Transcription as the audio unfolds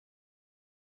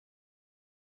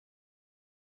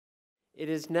It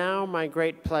is now my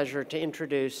great pleasure to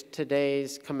introduce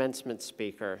today's commencement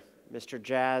speaker, Mr.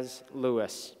 Jazz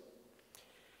Lewis.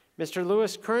 Mr.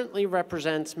 Lewis currently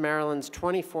represents Maryland's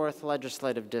 24th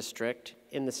Legislative District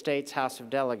in the state's House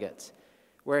of Delegates,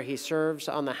 where he serves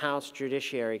on the House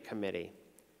Judiciary Committee.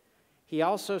 He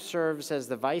also serves as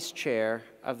the Vice Chair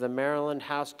of the Maryland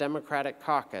House Democratic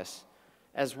Caucus,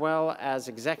 as well as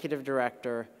Executive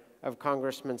Director of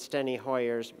Congressman Steny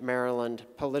Hoyer's Maryland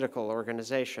political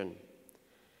organization.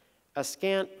 A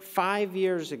scant 5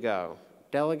 years ago,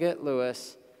 Delegate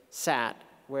Lewis sat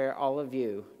where all of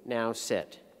you now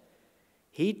sit.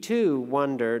 He too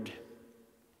wondered,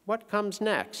 what comes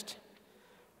next?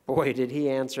 Boy, did he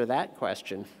answer that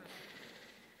question.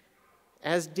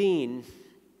 As Dean,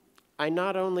 I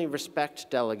not only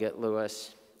respect Delegate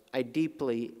Lewis, I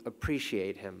deeply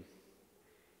appreciate him.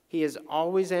 He has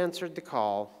always answered the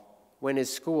call when his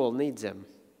school needs him.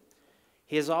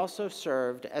 He has also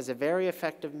served as a very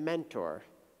effective mentor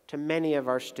to many of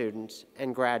our students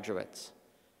and graduates.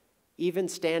 Even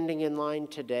standing in line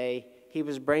today, he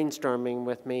was brainstorming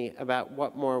with me about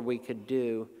what more we could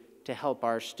do to help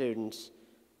our students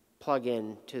plug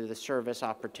in to the service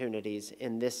opportunities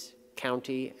in this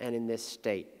county and in this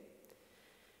state.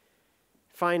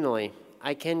 Finally,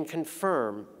 I can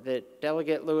confirm that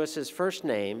Delegate Lewis's first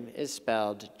name is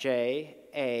spelled J-A-Z-Z,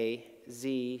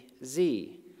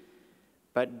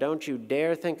 but don't you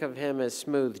dare think of him as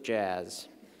smooth jazz.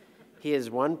 He is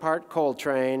one part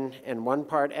Coltrane and one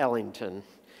part Ellington.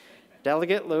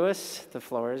 Delegate Lewis, the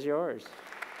floor is yours.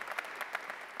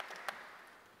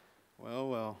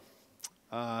 Well,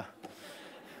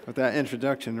 with that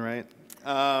introduction, right?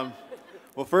 Well,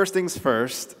 first things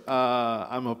first,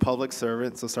 I'm a public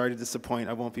servant, so sorry to disappoint.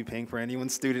 I won't be paying for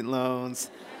anyone's student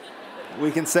loans. We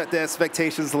can set the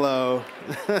expectations low.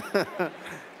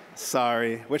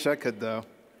 Sorry, wish I could though.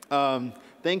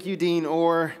 Thank you, Dean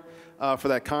Orr, for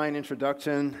that kind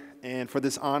introduction and for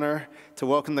this honor to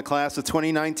welcome the class of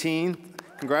 2019.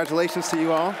 Congratulations to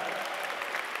you all.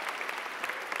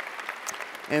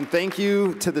 And thank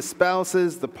you to the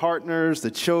spouses, the partners,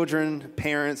 the children,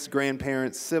 parents,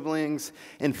 grandparents, siblings,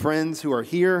 and friends who are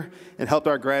here and helped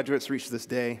our graduates reach this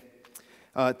day.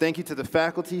 Thank you to the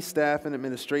faculty, staff, and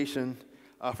administration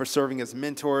for serving as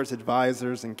mentors,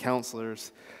 advisors, and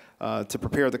counselors to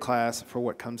prepare the class for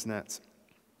what comes next.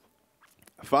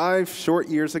 5 short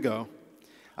years ago,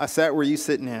 I sat where you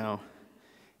sit now,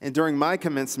 and during my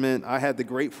commencement, I had the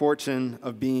great fortune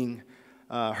of being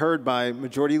heard by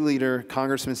Majority Leader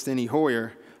Congressman Steny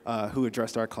Hoyer, who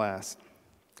addressed our class,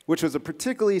 which was a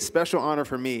particularly special honor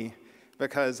for me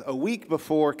because a week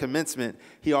before commencement,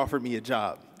 he offered me a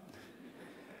job.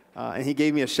 And he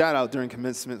gave me a shout out during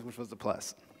commencement, which was a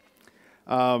plus.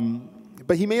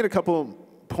 But he made a couple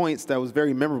points that was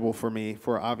very memorable for me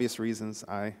for obvious reasons.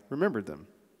 I remembered them.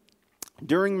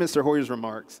 During Mr. Hoyer's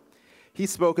remarks, he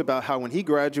spoke about how when he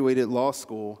graduated law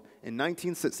school in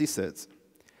 1966,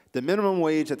 the minimum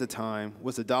wage at the time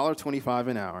was $1.25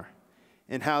 an hour,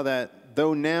 and how that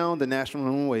though now the national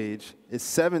minimum wage is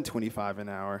 $7.25 an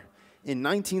hour, in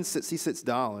 1966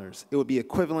 dollars, it would be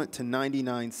equivalent to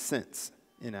 99 cents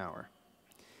an hour.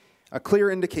 A clear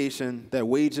indication that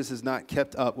wages has not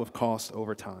kept up with costs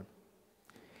over time.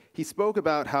 He spoke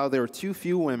about how there were too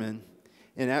few women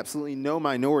and absolutely no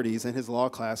minorities in his law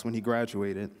class when he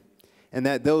graduated, and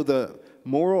that though the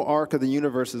moral arc of the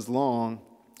universe is long,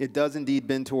 it does indeed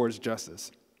bend towards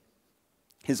justice.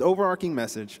 His overarching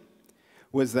message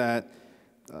was that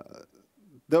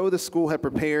though the school had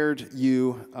prepared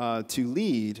you to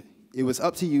lead, it was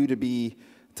up to you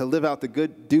to live out the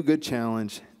do good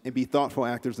challenge and be thoughtful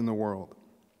actors in the world.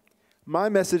 My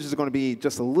message is going to be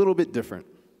just a little bit different.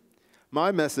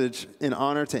 My message, in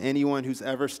honor to anyone who's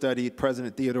ever studied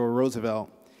President Theodore Roosevelt,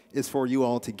 is for you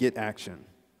all to get action.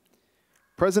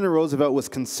 President Roosevelt was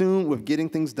consumed with getting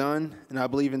things done, and I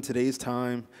believe in today's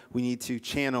time, we need to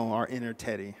channel our inner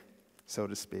Teddy, so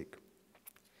to speak.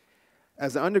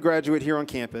 As an undergraduate here on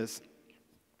campus,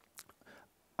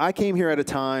 I came here at a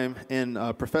time, and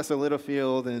Professor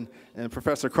Littlefield and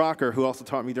Professor Crocker, who also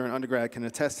taught me during undergrad, can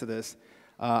attest to this.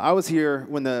 I was here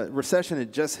when the recession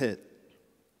had just hit,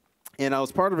 and I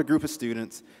was part of a group of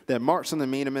students that marched on the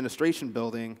main administration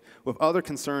building with other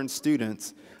concerned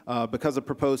students because of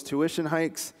proposed tuition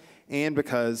hikes and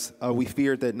because we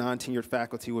feared that non-tenured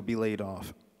faculty would be laid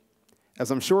off.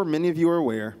 As I'm sure many of you are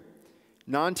aware,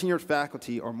 non-tenured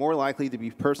faculty are more likely to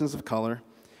be persons of color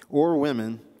or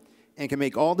women and can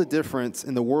make all the difference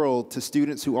in the world to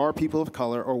students who are people of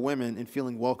color or women in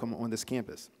feeling welcome on this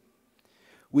campus.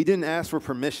 We didn't ask for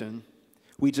permission,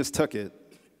 we just took it.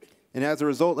 And as a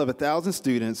result of 1,000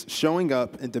 students showing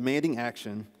up and demanding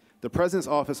action, the president's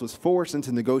office was forced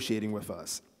into negotiating with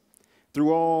us.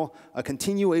 Through all a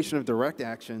continuation of direct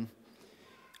action,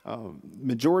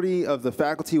 majority of the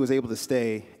faculty was able to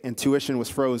stay and tuition was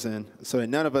frozen so that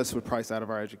none of us would price out of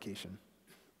our education.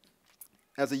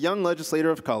 As a young legislator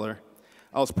of color,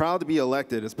 I was proud to be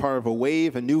elected as part of a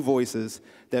wave of new voices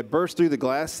that burst through the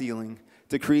glass ceiling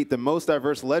to create the most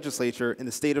diverse legislature in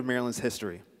the state of Maryland's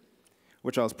history,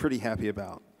 which I was pretty happy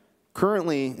about.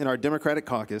 Currently, in our Democratic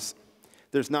caucus,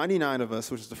 there's 99 of us,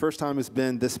 which is the first time it's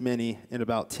been this many in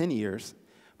about 10 years.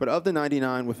 But of the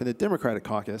 99 within the Democratic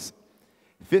caucus,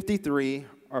 53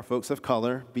 are folks of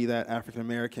color, be that African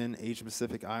American, Asian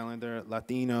Pacific Islander,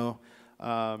 Latino,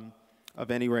 of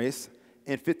any race,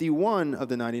 and 51 of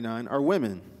the 99 are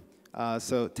women.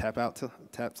 So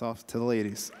taps off to the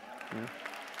ladies. Yeah,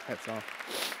 hats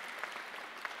off.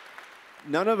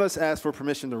 None of us asked for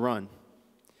permission to run.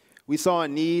 We saw a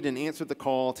need and answered the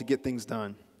call to get things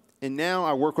done. And now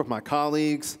I work with my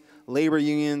colleagues, labor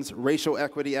unions, racial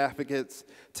equity advocates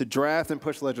to draft and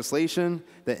push legislation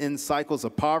that ends cycles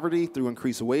of poverty through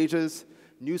increased wages,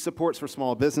 new supports for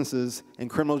small businesses, and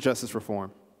criminal justice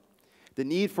reform. The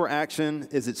need for action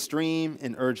is extreme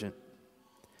and urgent.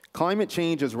 Climate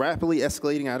change is rapidly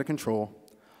escalating out of control,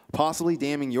 possibly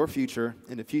damning your future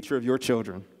and the future of your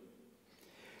children.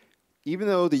 Even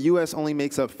though the U.S. only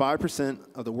makes up 5%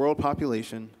 of the world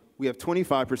population, we have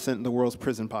 25% of the world's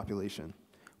prison population,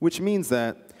 which means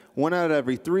that 1 out of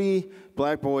every 3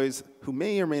 black boys who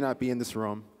may or may not be in this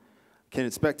room can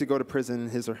expect to go to prison in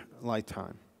his or her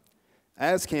lifetime,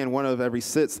 as can 1 of every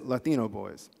 6 Latino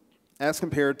boys, as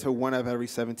compared to 1 out of every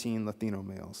 17 Latino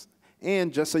males.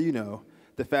 And just so you know,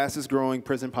 the fastest growing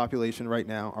prison population right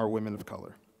now are women of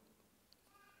color.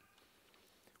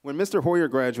 When Mr. Hoyer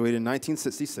graduated in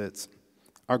 1966,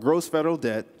 our gross federal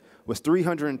debt was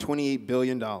 $328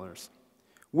 billion,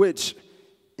 which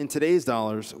in today's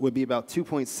dollars would be about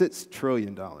 $2.6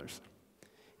 trillion.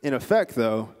 In effect,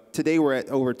 though, today we're at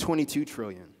over $22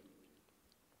 trillion.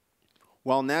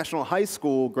 While national high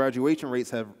school graduation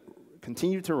rates have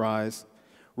continued to rise,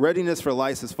 readiness for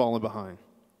life has fallen behind.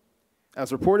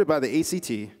 As reported by the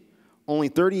ACT, only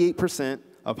 38%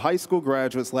 of high school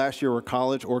graduates last year were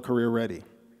college or career ready.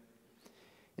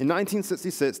 In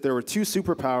 1966, there were 2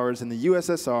 superpowers in the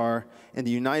USSR and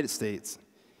the United States.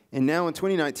 And now in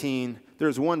 2019,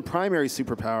 there's 1 primary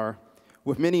superpower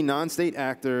with many non-state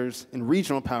actors and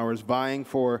regional powers vying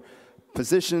for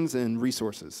positions and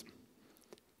resources.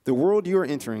 The world you are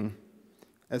entering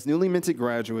as newly minted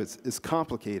graduates is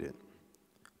complicated.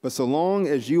 But so long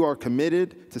as you are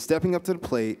committed to stepping up to the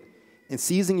plate and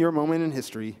seizing your moment in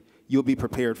history, you'll be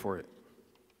prepared for it.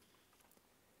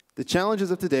 The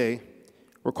challenges of today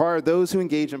require those who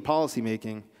engage in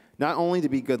policymaking not only to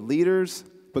be good leaders,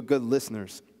 but good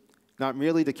listeners, not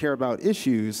merely to care about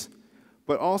issues,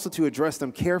 but also to address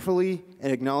them carefully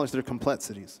and acknowledge their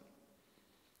complexities.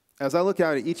 As I look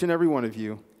out at each and every one of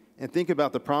you and think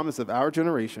about the promise of our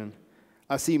generation,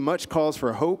 I see much cause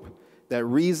for hope that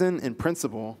reason and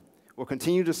principle will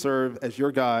continue to serve as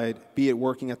your guide, be it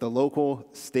working at the local,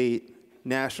 state,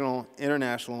 national,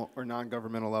 international, or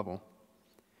non-governmental level.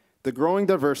 The growing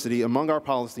diversity among our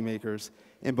policymakers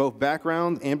in both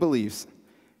background and beliefs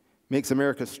makes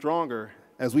America stronger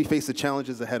as we face the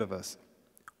challenges ahead of us.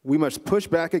 We must push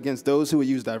back against those who would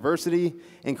use diversity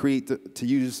and create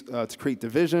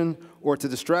division or to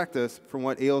distract us from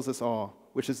what ails us all,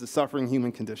 which is the suffering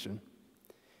human condition.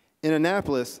 In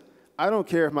Annapolis, I don't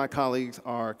care if my colleagues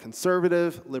are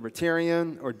conservative,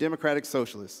 libertarian, or democratic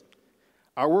socialists.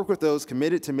 I work with those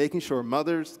committed to making sure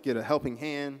mothers get a helping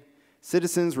hand,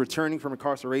 citizens returning from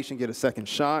incarceration get a second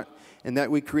shot, and that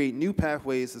we create new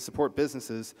pathways to support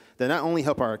businesses that not only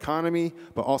help our economy,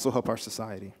 but also help our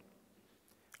society.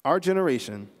 Our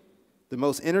generation, the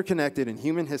most interconnected in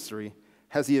human history,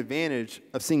 has the advantage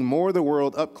of seeing more of the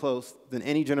world up close than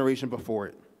any generation before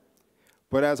it.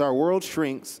 But as our world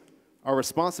shrinks, our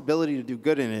responsibility to do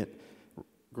good in it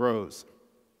grows.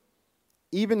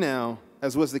 Even now,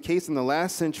 as was the case in the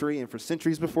last century and for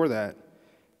centuries before that,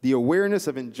 the awareness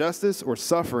of injustice or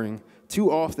suffering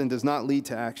too often does not lead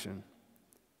to action.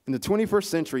 In the 21st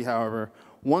century, however,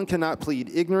 one cannot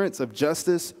plead ignorance of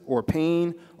justice or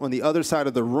pain on the other side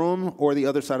of the room or the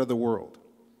other side of the world.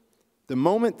 The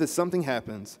moment that something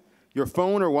happens, your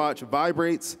phone or watch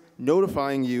vibrates,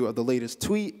 notifying you of the latest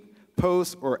tweet,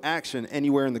 post, or action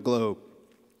anywhere in the globe.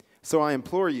 So I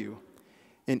implore you,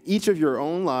 in each of your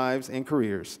own lives and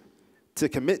careers, to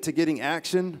commit to getting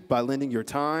action by lending your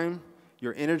time,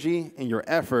 your energy, and your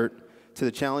effort to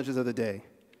the challenges of the day.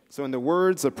 So in the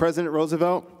words of President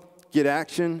Roosevelt, get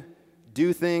action,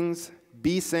 do things,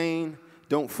 be sane,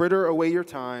 don't fritter away your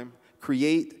time,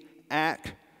 create,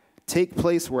 act, Take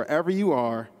place wherever you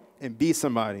are and be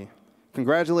somebody.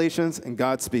 Congratulations and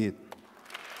Godspeed.